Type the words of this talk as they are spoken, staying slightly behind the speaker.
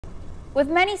With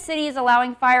many cities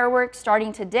allowing fireworks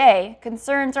starting today,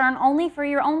 concerns aren't only for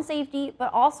your own safety,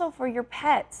 but also for your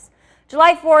pets.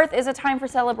 July 4th is a time for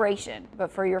celebration,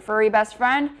 but for your furry best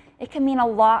friend, it can mean a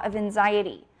lot of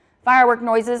anxiety. Firework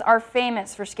noises are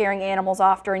famous for scaring animals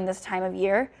off during this time of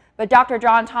year, but Dr.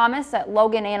 John Thomas at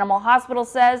Logan Animal Hospital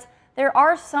says there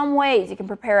are some ways you can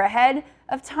prepare ahead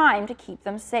of time to keep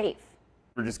them safe.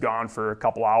 If they're just gone for a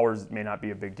couple hours, it may not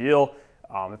be a big deal.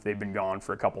 If they've been gone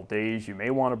for a couple days, you may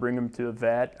want to bring them to the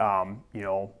vet.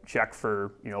 Check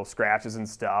for scratches and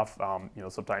stuff.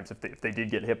 Sometimes if they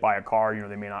did get hit by a car,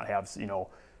 they may not have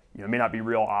it may not be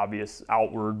real obvious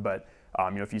outward, but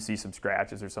if you see some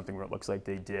scratches or something where it looks like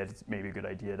they did, it's maybe a good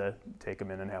idea to take them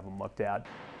in and have them looked at.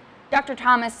 Dr.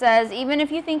 Thomas says even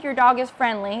if you think your dog is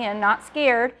friendly and not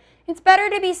scared, it's better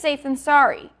to be safe than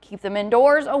sorry. Keep them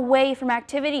indoors, away from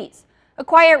activities. A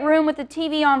quiet room with the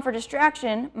TV on for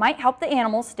distraction might help the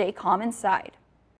animals stay calm inside.